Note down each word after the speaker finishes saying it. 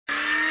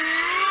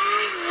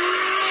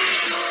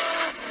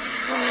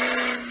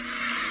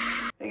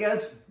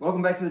guys,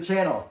 welcome back to the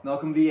channel,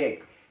 Malcolm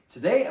V8.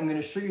 Today I'm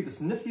going to show you this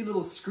nifty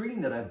little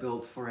screen that I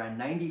built for our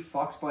 90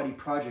 Fox body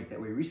project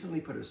that we recently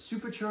put a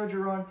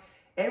supercharger on,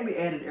 and we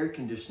added air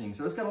conditioning.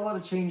 So it's got a lot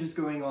of changes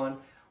going on,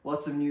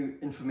 lots of new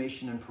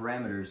information and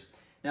parameters.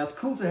 Now it's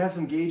cool to have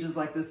some gauges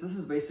like this. This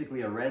is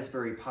basically a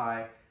Raspberry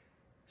Pi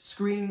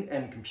screen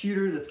and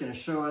computer that's going to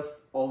show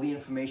us all the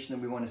information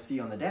that we want to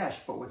see on the dash.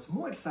 But what's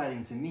more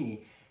exciting to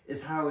me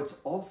is how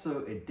it's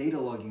also a data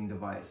logging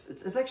device.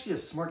 It's actually a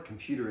smart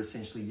computer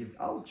essentially.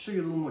 I'll show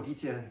you a little more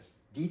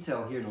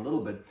detail here in a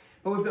little bit,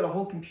 but we've got a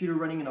whole computer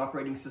running an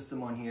operating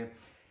system on here,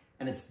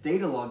 and it's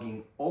data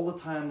logging all the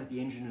time that the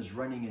engine is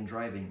running and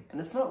driving. And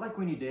it's not like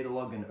when you data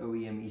log an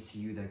OEM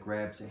ECU that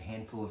grabs a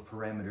handful of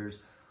parameters.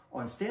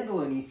 On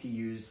standalone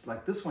ECUs,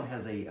 like this one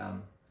has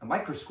a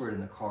microsquirt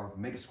in the car,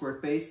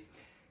 megasquirt base.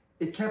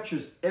 It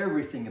captures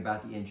everything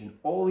about the engine.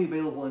 All the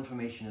available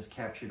information is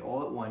captured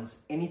all at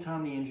once,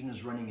 anytime the engine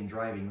is running and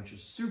driving, which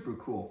is super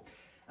cool.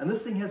 And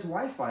this thing has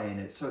Wi-Fi in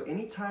it, so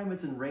anytime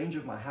it's in range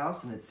of my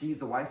house and it sees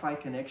the Wi-Fi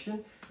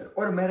connection, it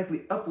automatically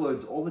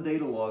uploads all the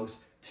data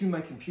logs to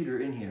my computer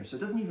in here. So it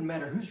doesn't even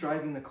matter who's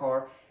driving the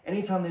car.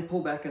 Anytime they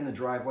pull back in the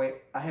driveway,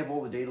 I have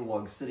all the data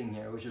logs sitting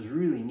here, which is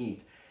really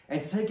neat.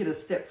 And to take it a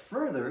step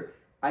further,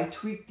 I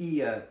tweak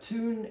the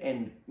tune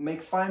and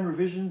make fine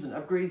revisions and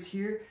upgrades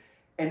here.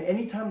 And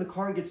anytime the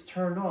car gets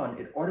turned on,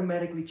 it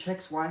automatically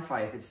checks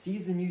Wi-Fi. If it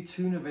sees a new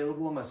tune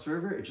available on my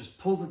server, it just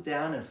pulls it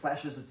down and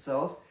flashes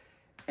itself,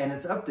 and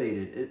it's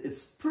updated.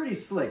 It's pretty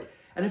slick.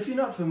 And if you're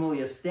not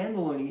familiar,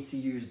 standalone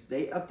ECUs,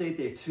 they update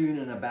their tune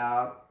in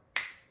about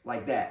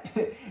like that.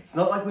 It's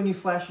not like when you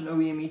flash an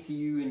OEM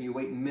ECU and you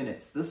wait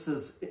minutes. This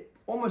is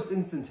almost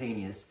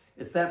instantaneous.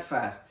 It's that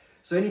fast.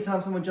 So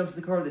anytime someone jumps in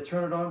the car, they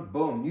turn it on,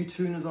 boom, new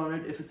tune is on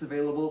it if it's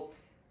available,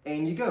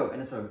 and you go.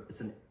 And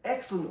it's an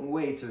excellent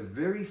way to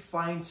very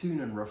fine-tune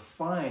and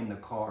refine the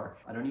car.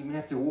 I don't even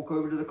have to walk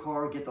over to the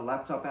car, get the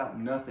laptop out,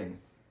 nothing.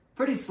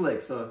 Pretty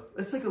slick. So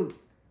let's take a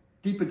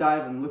deeper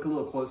dive and look a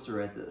little closer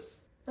at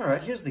this. All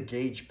right, here's the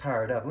gauge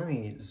powered up. Let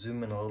me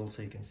zoom in a little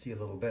so you can see a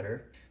little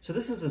better. So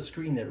this is a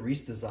screen that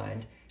Reese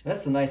designed. And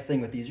that's the nice thing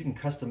with these. You can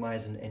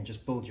customize and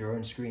just build your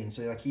own screen.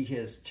 So like he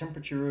has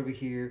temperature over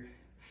here,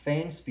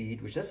 fan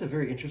speed, which that's a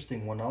very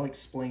interesting one. I'll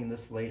explain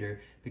this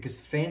later because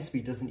fan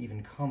speed doesn't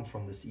even come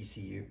from this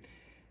ECU.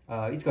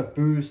 It's got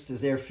boost,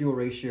 there's air-fuel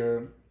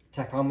ratio,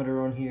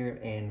 tachometer on here,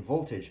 and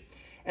voltage.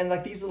 And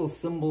like these little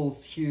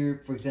symbols here,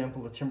 for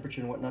example, the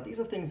temperature and whatnot, these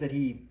are things that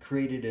he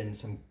created in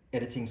some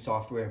editing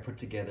software and put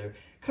together.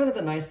 Kind of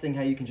the nice thing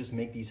how you can just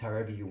make these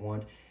however you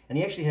want. And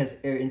he actually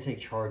has air intake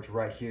charge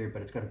right here,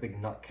 but it's got a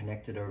big nut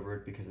connected over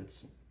it because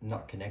it's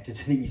not connected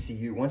to the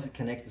ECU. Once it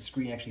connects, the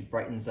screen actually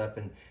brightens up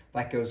and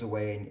that goes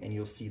away, and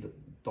you'll see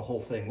the whole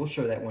thing. We'll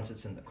show that once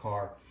it's in the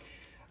car.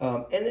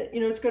 And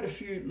you know, it's got a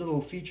few little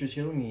features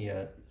here. Let me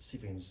see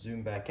if we can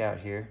zoom back out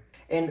here.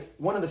 And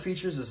one of the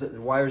features is that it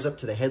wires up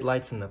to the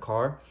headlights in the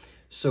car.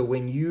 So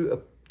when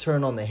you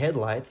turn on the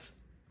headlights,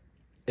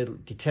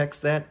 it detects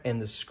that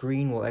and the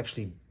screen will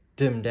actually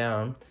dim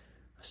down.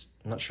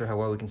 I'm not sure how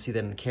well we can see that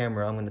in the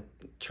camera. I'm going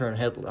to turn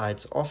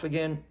headlights off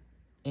again,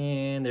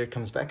 and there it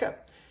comes back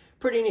up.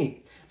 Pretty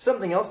neat.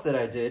 Something else that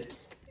I did,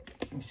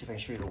 let me see if I can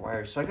show you the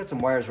wires. So I got some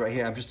wires right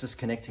here. I'm just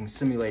disconnecting,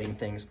 simulating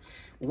things.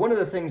 One of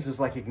the things is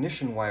like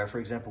ignition wire, for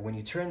example. When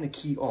you turn the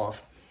key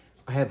off,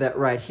 I have that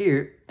right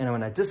here, and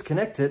when I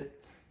disconnect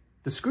it,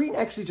 the screen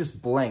actually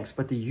just blanks,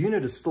 but the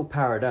unit is still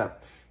powered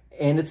up.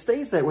 And it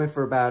stays that way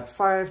for about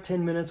 5-10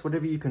 minutes,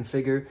 whatever you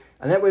configure.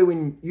 And that way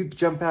when you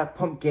jump out,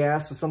 pump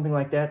gas or something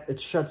like that, it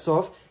shuts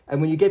off.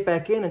 And when you get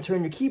back in and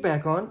turn your key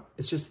back on,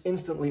 it's just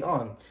instantly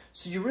on.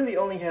 So you really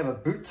only have a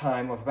boot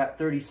time of about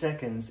 30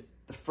 seconds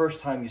the first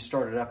time you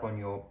start it up on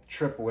your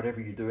trip or whatever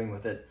you're doing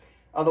with it.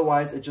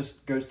 Otherwise, it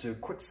just goes to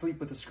quick sleep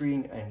with the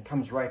screen and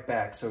comes right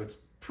back. So it's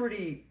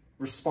pretty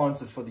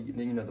responsive for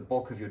the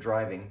bulk of your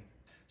driving.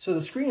 So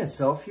the screen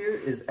itself here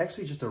is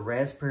actually just a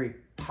Raspberry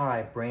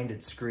Pi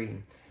branded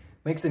screen.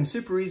 Makes them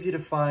super easy to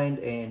find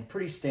and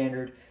pretty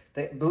standard.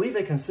 I believe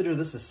they consider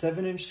this a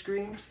 7-inch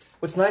screen.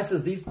 What's nice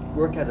is these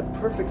work at a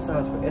perfect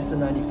size for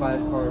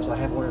SN95 cars. I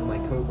have one in my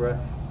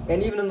Cobra,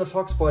 and even in the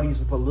Fox bodies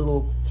with a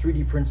little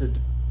 3D printed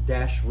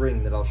dash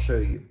ring that I'll show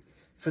you.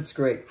 Fits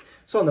great.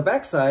 So on the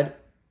back side,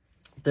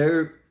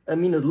 it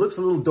looks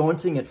a little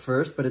daunting at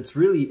first, but it's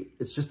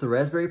just a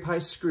Raspberry Pi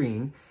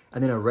screen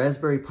and then a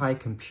Raspberry Pi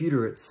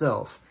computer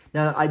itself.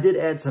 Now, I did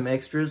add some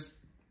extras.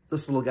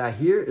 This little guy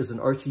here is an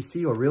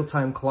RTC or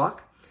real-time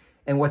clock.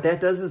 And what that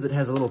does is it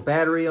has a little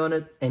battery on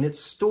it and it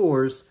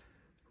stores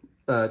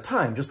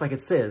time, just like it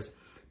says.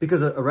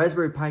 Because a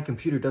Raspberry Pi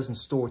computer doesn't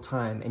store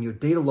time and your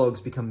data logs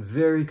become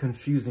very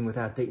confusing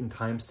without date and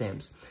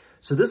timestamps.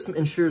 So this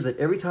ensures that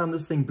every time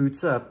this thing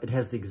boots up, it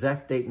has the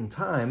exact date and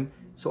time,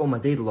 so all my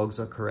data logs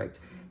are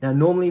correct. Now,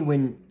 normally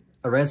when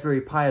a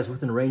Raspberry Pi is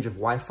within range of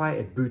Wi-Fi,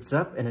 it boots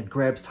up and it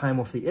grabs time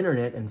off the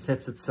internet and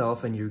sets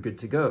itself and you're good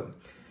to go.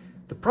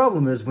 The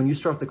problem is when you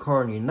start the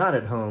car and you're not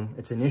at home,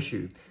 it's an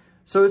issue.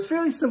 So it's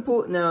fairly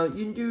simple. Now,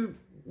 you do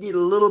need a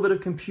little bit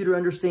of computer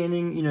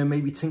understanding,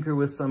 maybe tinker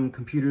with some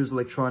computers,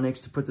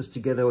 electronics to put this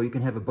together, or you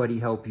can have a buddy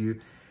help you.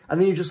 And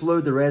then you just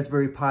load the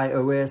Raspberry Pi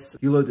OS.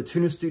 You load the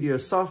Tuner Studio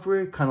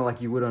software, kind of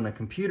like you would on a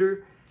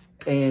computer.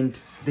 And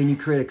then you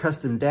create a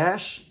custom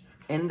dash.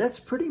 And that's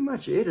pretty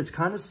much it. It's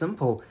kind of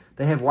simple.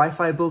 They have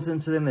Wi-Fi built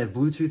into them. They have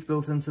Bluetooth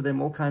built into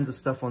them. All kinds of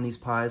stuff on these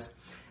Pis.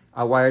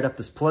 I wired up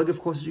this plug, of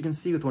course, as you can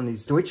see, with one of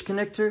these Deutsch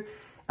connector.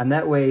 And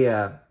that way,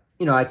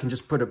 you know, I can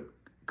just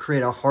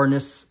create a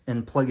harness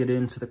and plug it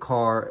into the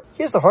car.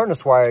 Here's the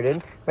harness wired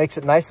in. Makes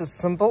it nice and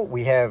simple.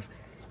 We have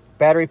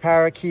battery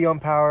power, key on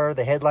power,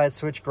 the headlight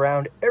switch,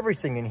 ground,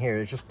 everything in here.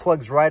 It just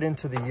plugs right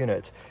into the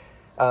unit.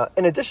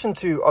 In addition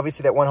to,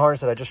 obviously, that one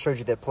harness that I just showed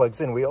you that plugs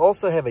in, we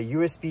also have a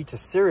USB to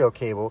serial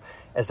cable,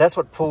 as that's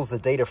what pulls the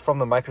data from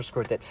the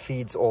microsquirt that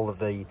feeds all of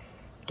the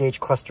gauge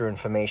cluster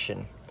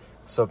information.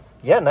 So,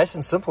 yeah, nice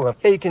and simple.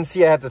 Here you can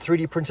see I have the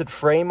 3D printed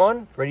frame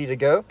on, ready to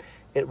go.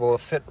 It will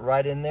fit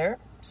right in there.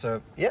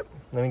 So, yep,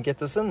 let me get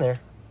this in there.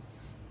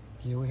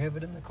 Here we have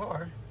it in the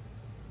car.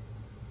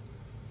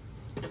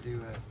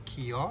 Do a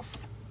key off.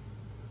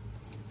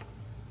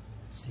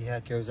 See how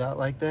it goes out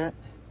like that?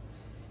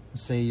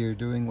 Say you're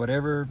doing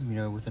whatever, you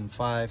know, within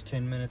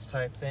 5-10 minutes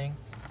type thing.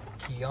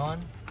 Key on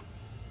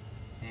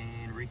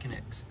and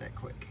reconnects that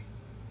quick.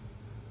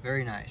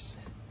 Very nice.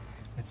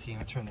 Let's see, I'm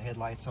gonna turn the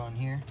headlights on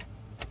here.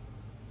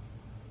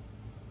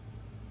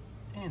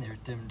 And they're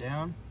dimmed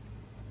down.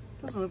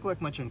 Doesn't look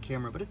like much on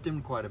camera, but it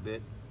dimmed quite a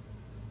bit.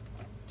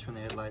 Turn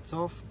the headlights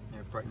off,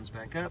 there it brightens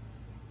back up.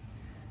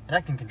 And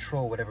I can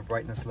control whatever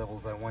brightness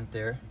levels I want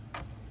there.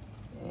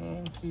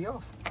 And key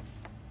off.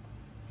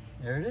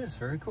 There it is,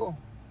 very cool.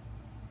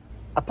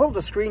 I pulled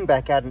the screen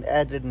back out and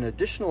added an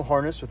additional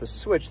harness with a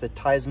switch that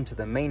ties into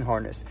the main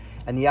harness.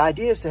 And the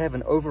idea is to have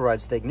an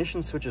override so the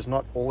ignition switch is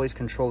not always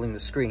controlling the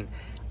screen.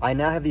 I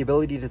now have the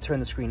ability to turn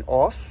the screen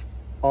off,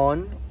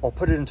 on, or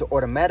put it into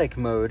automatic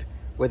mode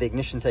where the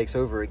ignition takes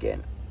over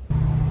again.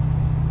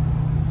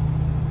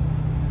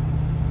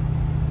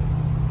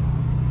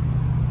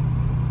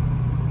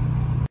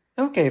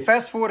 Okay,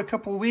 fast forward a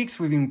couple of weeks,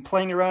 we've been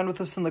playing around with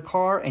this in the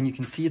car and you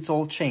can see it's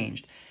all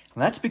changed.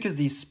 And that's because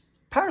these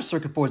power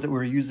circuit boards that we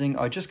were using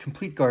are just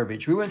complete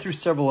garbage. We went through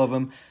several of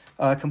them.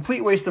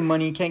 Complete waste of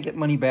money, can't get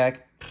money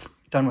back.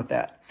 Done with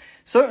that.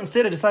 So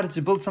instead I decided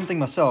to build something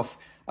myself.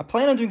 I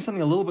plan on doing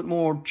something a little bit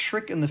more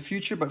trick in the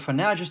future, but for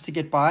now, just to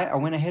get by, I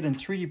went ahead and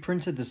 3D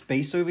printed this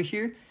base over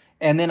here.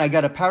 And then I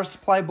got a power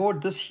supply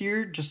board. This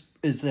here just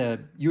is a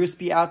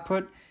USB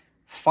output,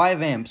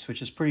 5 amps,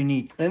 which is pretty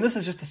neat. And this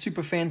is just a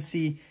super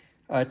fancy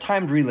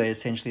timed relay,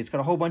 essentially. It's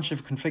got a whole bunch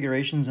of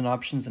configurations and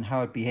options and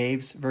how it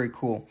behaves. Very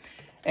cool.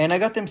 And I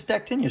got them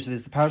stacked in here. So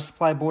there's the power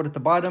supply board at the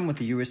bottom with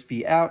the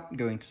USB out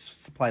going to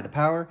supply the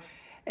power.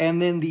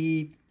 And then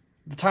the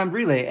timed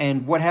relay.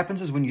 And what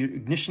happens is when your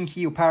ignition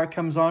key or power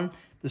comes on,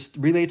 this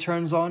relay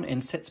turns on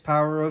and sets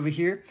power over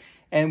here.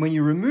 And when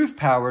you remove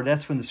power,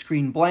 that's when the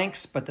screen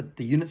blanks, but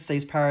the unit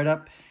stays powered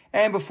up.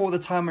 And before the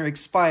timer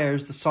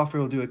expires, the software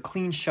will do a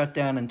clean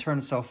shutdown and turn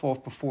itself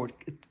off before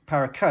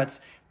power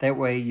cuts. That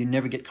way you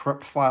never get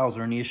corrupt files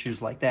or any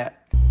issues like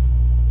that.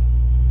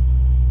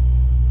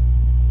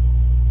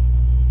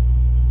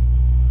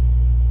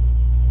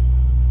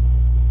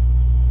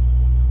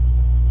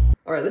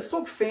 All right, let's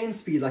talk fan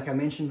speed like I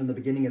mentioned in the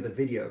beginning of the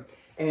video.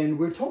 And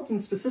we're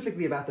talking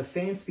specifically about the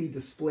fan speed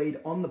displayed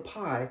on the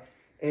Pi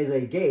as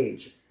a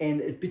gauge. And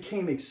it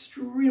became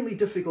extremely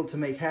difficult to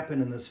make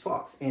happen in this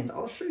Fox. And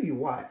I'll show you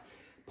why.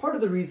 Part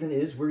of the reason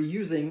is we're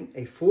using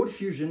a Ford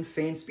Fusion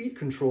fan speed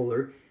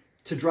controller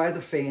to drive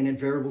the fan at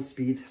variable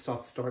speeds,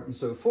 soft start, and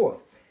so forth.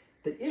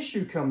 The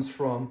issue comes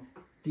from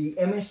the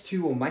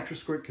MS2 or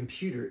microsquirt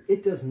computer.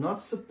 It does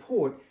not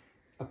support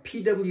a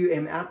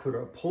PWM output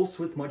or a pulse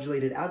width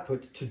modulated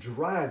output to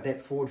drive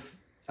that Ford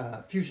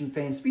Fusion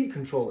fan speed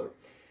controller.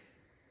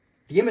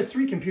 The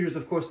MS3 computers,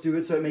 of course, do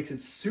it, so it makes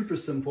it super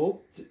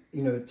simple.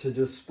 To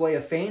display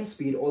a fan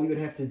speed, all you would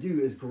have to do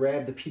is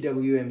grab the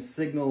PWM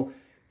signal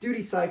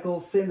duty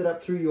cycle, send it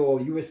up through your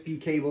USB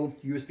cable,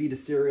 USB to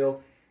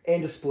serial,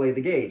 and display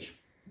the gauge.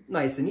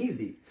 Nice and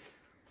easy.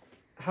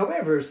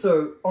 However,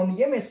 so on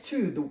the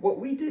MS2, what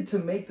we did to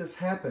make this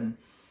happen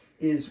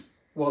is,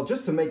 well,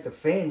 just to make the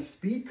fan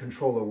speed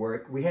controller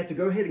work, we had to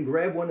go ahead and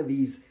grab one of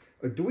these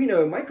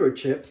arduino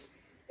microchips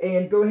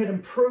and go ahead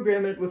and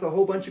program it with a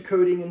whole bunch of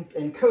coding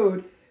and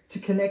code to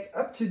connect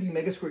up to the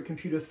Megasquirt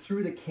computer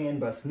through the CAN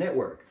bus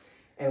network.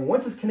 And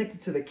once it's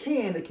connected to the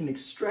CAN, it can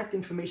extract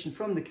information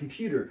from the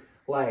computer,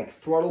 like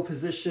throttle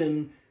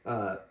position,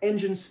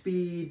 engine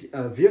speed,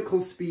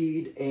 vehicle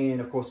speed, and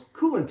of course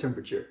coolant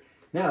temperature.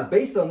 Now,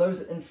 based on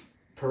those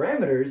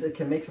parameters, it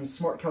can make some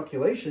smart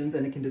calculations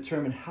and it can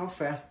determine how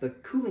fast the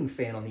cooling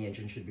fan on the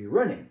engine should be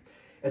running.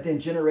 It then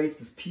generates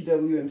this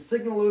PWM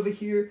signal over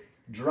here,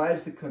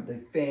 drives the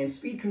fan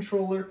speed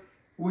controller,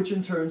 which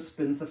in turn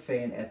spins the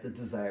fan at the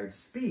desired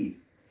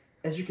speed.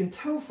 As you can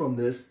tell from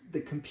this,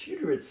 the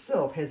computer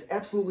itself has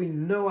absolutely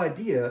no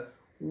idea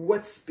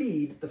what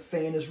speed the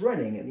fan is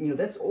running. And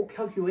that's all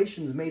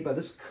calculations made by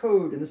this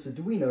code and this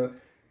Arduino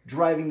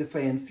driving the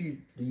fan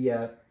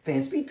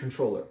speed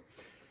controller.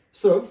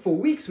 So for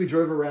weeks we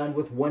drove around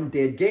with one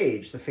dead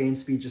gauge. The fan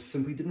speed just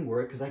simply didn't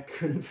work because I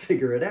couldn't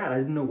figure it out. I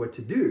didn't know what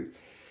to do.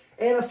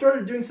 And I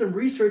started doing some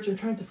research and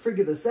trying to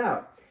figure this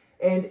out.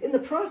 And in the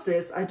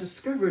process, I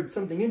discovered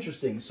something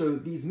interesting. So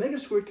these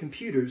MegaSquirt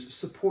computers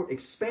support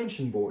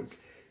expansion boards.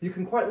 You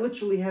can quite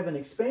literally have an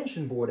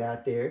expansion board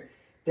out there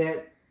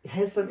that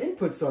has some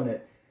inputs on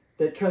it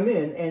that come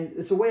in, and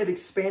it's a way of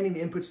expanding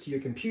the inputs to your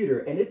computer,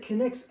 and it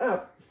connects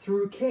up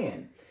through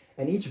CAN.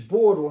 And each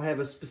board will have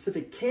a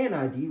specific CAN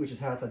ID, which is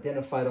how it's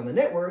identified on the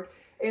network,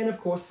 and of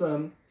course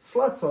some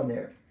slots on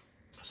there.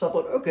 So I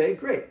thought, okay,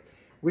 great.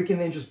 We can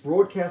then just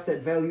broadcast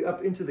that value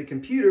up into the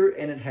computer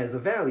and it has a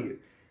value.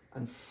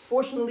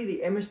 Unfortunately,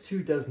 the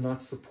MS2 does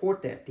not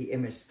support that. The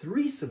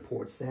MS3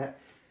 supports that,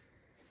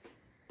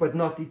 but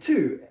not the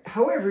 2.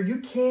 However, you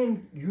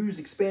can use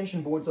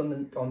expansion boards on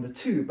the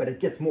 2, but it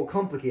gets more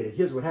complicated.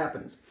 Here's what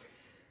happens.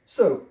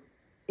 So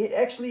it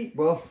actually,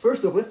 well,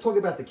 first off, let's talk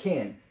about the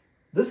CAN.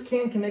 This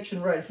CAN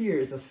connection right here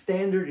is a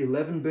standard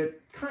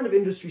 11-bit, kind of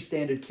industry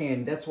standard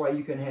CAN. That's why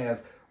you can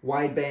have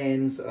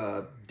widebands,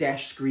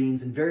 dash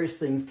screens, and various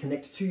things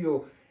connect to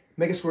your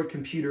MegaSquirt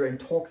computer and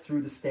talk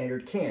through the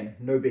standard CAN.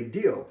 No big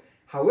deal.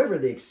 However,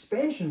 the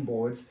expansion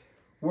boards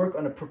work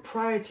on a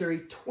proprietary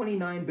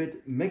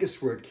 29-bit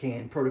MegaSquirt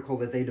CAN protocol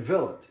that they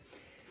developed.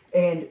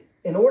 And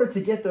in order to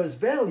get those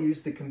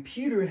values, the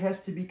computer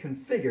has to be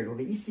configured, or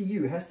the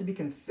ECU has to be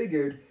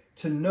configured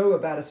to know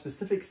about a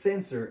specific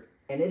sensor,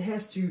 and it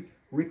has to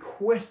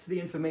request the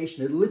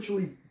information. It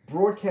literally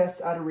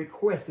broadcasts out a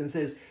request and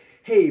says,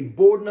 hey,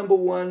 board number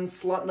 1,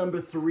 slot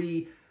number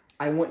 3,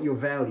 I want your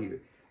value.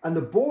 And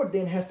the board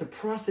then has to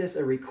process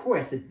a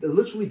request. It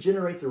literally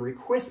generates a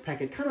request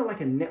packet, kind of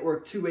like a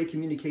network two-way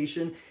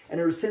communication, and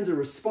it sends a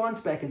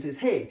response back and says,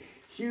 hey,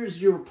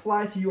 here's your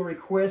reply to your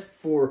request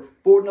for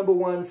board number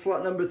 1,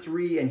 slot number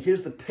 3, and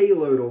here's the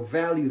payload or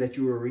value that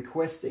you were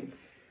requesting.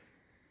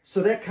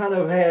 So that kind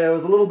of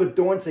was a little bit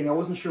daunting. I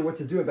wasn't sure what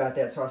to do about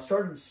that. So I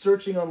started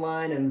searching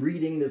online and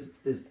reading.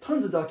 There's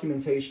tons of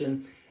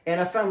documentation. And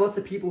I found lots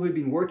of people who'd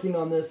been working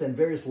on this and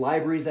various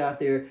libraries out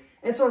there.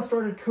 And so I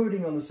started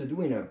coding on this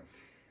Arduino.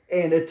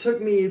 And it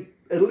took me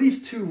at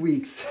least 2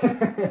 weeks.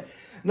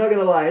 Not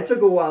gonna lie, it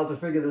took a while to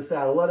figure this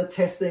out. A lot of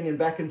testing and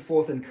back and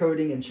forth and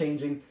coding and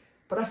changing.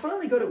 But I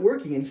finally got it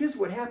working, and here's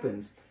what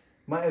happens.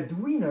 My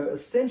Arduino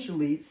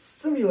essentially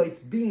simulates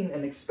being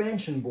an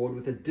expansion board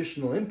with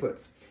additional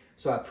inputs.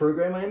 So I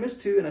programmed my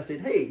MS2 and I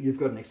said, hey, you've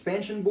got an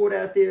expansion board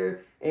out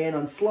there, and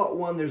on slot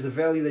 1 there's a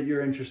value that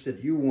you're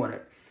interested, you want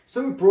it.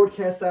 So it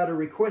broadcasts out a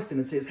request and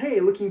it says, hey,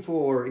 looking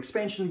for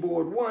expansion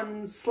board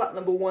 1, slot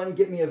number 1,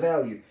 get me a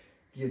value.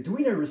 The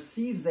Arduino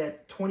receives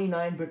that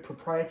 29-bit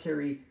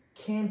proprietary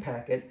CAN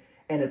packet,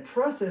 and it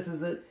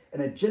processes it,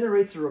 and it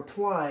generates a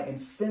reply and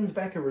sends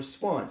back a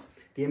response.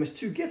 The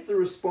MS2 gets the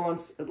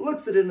response, it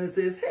looks at it and it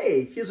says,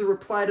 hey, here's a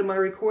reply to my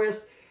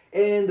request,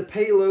 and the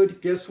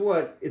payload, guess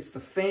what? It's the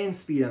fan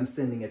speed I'm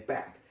sending it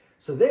back.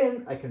 So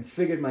then I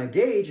configured my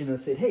gauge and I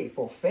said, hey,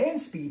 for fan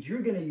speed,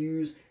 you're gonna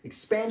use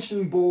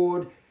expansion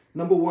board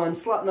number 1,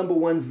 slot number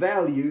 1's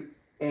value,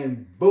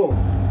 and boom,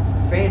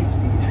 fan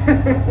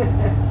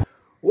speed.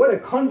 What a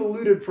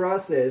convoluted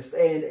process,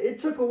 and it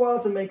took a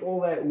while to make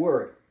all that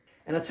work.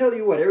 And I tell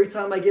you what, every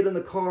time I get in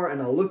the car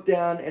and I look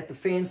down at the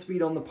fan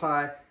speed on the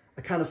Pi,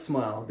 I kind of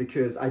smile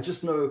because I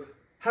just know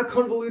how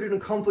convoluted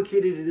and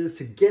complicated it is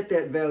to get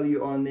that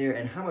value on there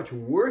and how much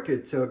work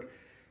it took.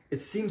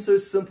 It seems so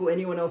simple.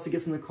 Anyone else who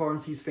gets in the car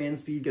and sees fan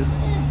speed goes,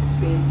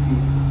 fan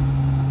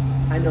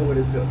speed. I know what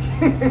it took.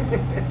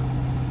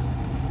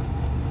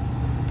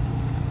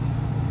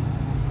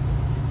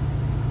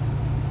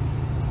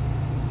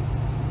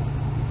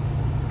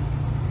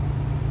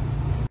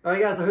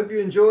 Alright guys, I hope you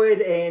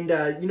enjoyed, and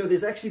you know,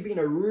 there's actually been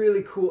a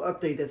really cool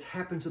update that's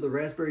happened to the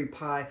Raspberry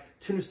Pi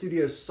Tuner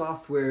Studio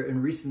software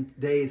in recent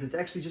days. It's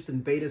actually just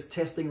in beta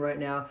testing right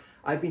now.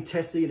 I've been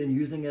testing it and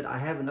using it. I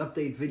have an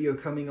update video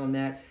coming on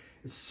that.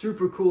 It's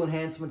super cool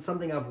enhancement,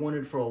 something I've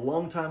wanted for a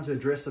long time to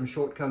address some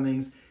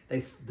shortcomings.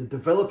 The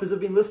developers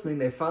have been listening,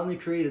 they finally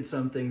created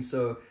something,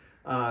 so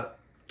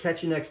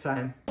catch you next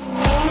time.